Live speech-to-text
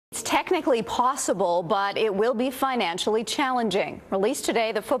technically possible, but it will be financially challenging. Released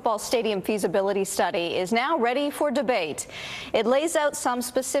today, the football stadium feasibility study is now ready for debate. It lays out some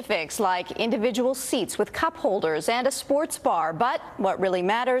specifics like individual seats with cup holders and a sports bar, but what really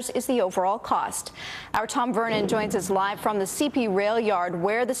matters is the overall cost. Our Tom Vernon joins us live from the CP Rail Yard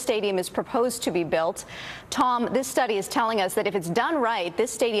where the stadium is proposed to be built. Tom, this study is telling us that if it's done right, this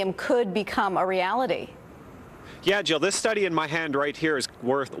stadium could become a reality. Yeah, Jill, this study in my hand right here is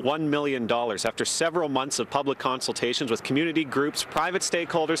worth $1 million. After several months of public consultations with community groups, private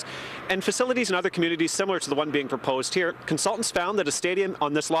stakeholders, and facilities in other communities similar to the one being proposed here, consultants found that a stadium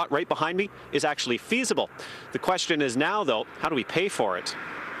on this lot right behind me is actually feasible. The question is now, though, how do we pay for it?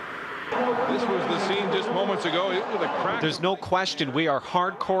 This was the scene just moments ago. It was a crack. There's no question we are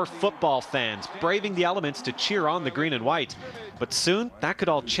hardcore football fans, braving the elements to cheer on the green and white. But soon, that could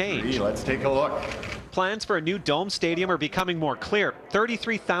all change. Let's take a look. Plans for a new dome stadium are becoming more clear.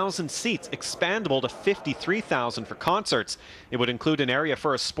 33,000 seats, expandable to 53,000 for concerts. It would include an area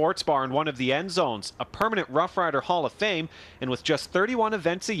for a sports bar in one of the end zones, a permanent Rough Rider Hall of Fame, and with just 31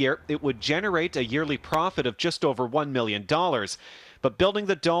 events a year, it would generate a yearly profit of just over $1 million. But building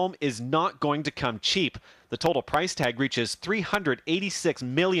the dome is not going to come cheap. The total price tag reaches $386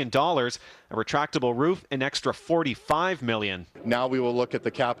 million, a retractable roof an extra $45 million. Now we will look at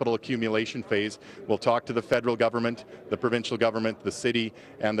the capital accumulation phase. We'll talk to the federal government, the provincial government, the city,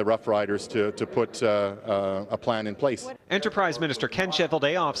 and the Rough Riders to put a plan in place. Enterprise Minister Ken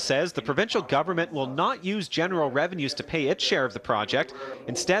Cheveldayoff says the provincial government will not use general revenues to pay its share of the project.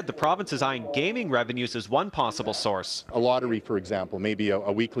 Instead, the province is eyeing gaming revenues as one possible source. A lottery, for example, maybe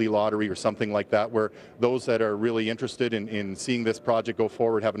a weekly lottery or something like that, where those that are really interested in seeing this project go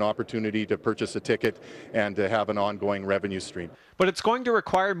forward have an opportunity to purchase a ticket and to have an ongoing revenue stream. But it's going to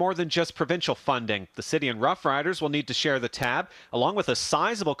require more than just provincial funding. The city and Rough Riders will need to share the tab, along with a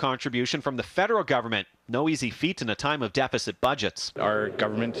sizable contribution from the federal government. No easy feat in a time of deficit budgets. Our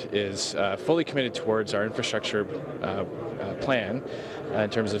government is fully committed towards our infrastructure plan in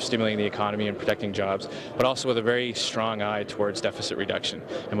terms of stimulating the economy and protecting jobs, but also with a very strong eye towards deficit reduction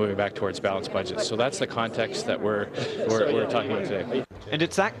and moving back towards balanced budgets. So that's the context that we're talking about today. And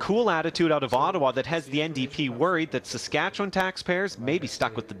it's that cool attitude out of Ottawa that has the NDP worried that Saskatchewan taxpayers may be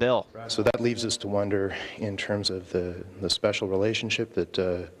stuck with the bill. So that leaves us to wonder, in terms of the special relationship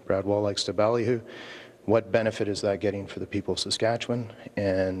that Brad Wall likes to ballyhoo, what benefit is that getting for the people of Saskatchewan,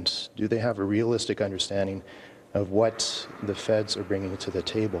 and do they have a realistic understanding of what the feds are bringing to the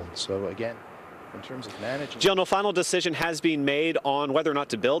table? So again, in terms of managing... Jill, no final decision has been made on whether or not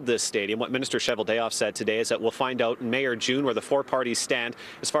to build this stadium. What Minister Cheveldayoff said today is that we'll find out in May or June where the four parties stand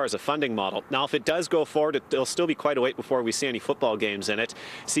as far as a funding model. Now, if it does go forward, it'll still be quite a wait before we see any football games in it.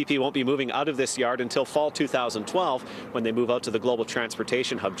 CP won't be moving out of this yard until fall 2012 when they move out to the global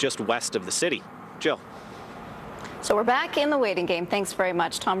transportation hub just west of the city. Jill. So we're back in the waiting game. Thanks very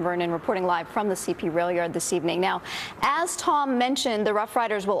much. Tom Vernon reporting live from the CP Rail Yard this evening. Now, as Tom mentioned, the Rough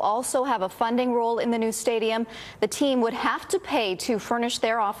Riders will also have a funding role in the new stadium. The team would have to pay to furnish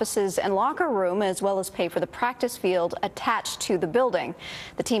their offices and locker room, as well as pay for the practice field attached to the building.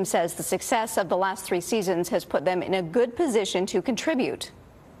 The team says the success of the last 3 seasons has put them in a good position to contribute.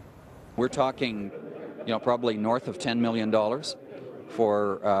 We're talking, probably north of $10 million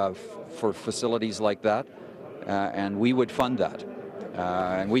for facilities like that. And we would fund that,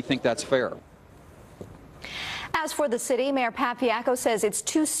 and we think that's fair. As for the city, Mayor Fiacco says it's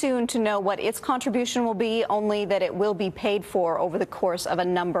too soon to know what its contribution will be, only that it will be paid for over the course of a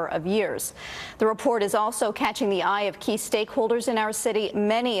number of years. The report is also catching the eye of key stakeholders in our city.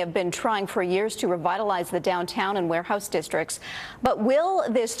 Many have been trying for years to revitalize the downtown and warehouse districts. But will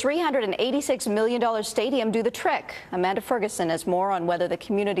this $386 million stadium do the trick? Amanda Ferguson has more on whether the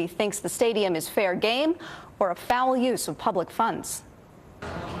community thinks the stadium is fair game or a foul use of public funds.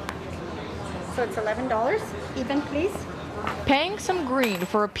 So it's $11 even, please. Paying some green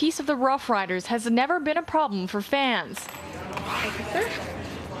for a piece of the Rough Riders has never been a problem for fans. Thank you, sir.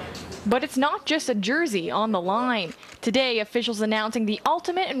 But it's not just a jersey on the line. Today, officials announcing the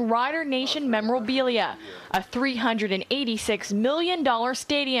ultimate in Rider Nation memorabilia, a $386 million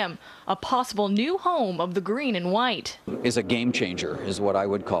stadium, a possible new home of the green and white. Is a game changer, is what I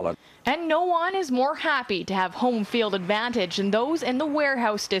would call it. And no one is more happy to have home field advantage than those in the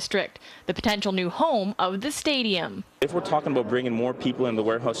warehouse district, the potential new home of the stadium. If we're talking about bringing more people in the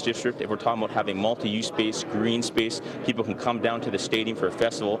warehouse district, if we're talking about having multi-use space, green space, people can come down to the stadium for a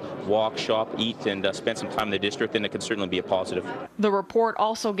festival, walk, shop, eat, and spend some time in the district, then it can certainly be a positive. The report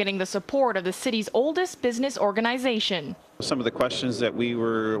also getting the support of the city's oldest business organization. Some of the questions that we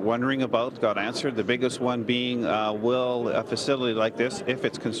were wondering about got answered. The biggest one being, will a facility like this, if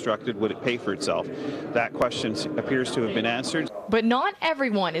it's constructed, would it pay for itself? That question appears to have been answered. But not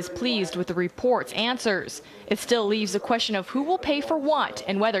everyone is pleased with the report's answers. It still leaves the question of who will pay for what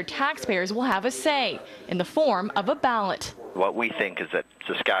and whether taxpayers will have a say in the form of a ballot. What we think is that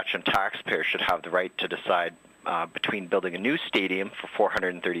Saskatchewan taxpayers should have the right to decide between building a new stadium for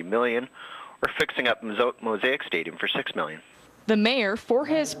 $430 million or fixing up Mosaic Stadium for $6 million. The mayor, for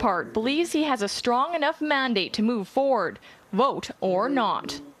his part, believes he has a strong enough mandate to move forward, vote or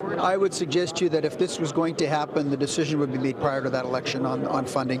not. I would suggest to you that if this was going to happen, the decision would be made prior to that election on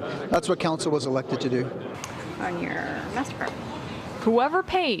funding. That's what council was elected to do. On your MasterCard. Whoever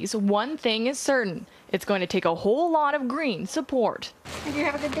pays, one thing is certain. It's going to take a whole lot of Green support. Thank you.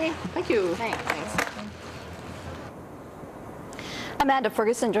 Have a good day. Thank you. Thanks. Amanda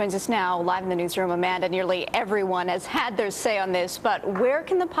Ferguson joins us now live in the newsroom. Amanda, nearly everyone has had their say on this, but where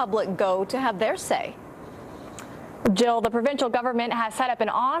can the public go to have their say? Jill, the provincial government has set up an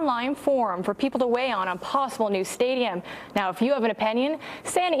online forum for people to weigh on a possible new stadium. Now, if you have an opinion,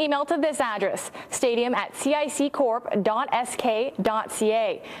 send an email to this address,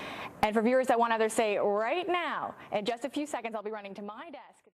 stadium@ciccorp.sk.ca. And for viewers that want to have their say right now, in just a few seconds, I'll be running to my desk.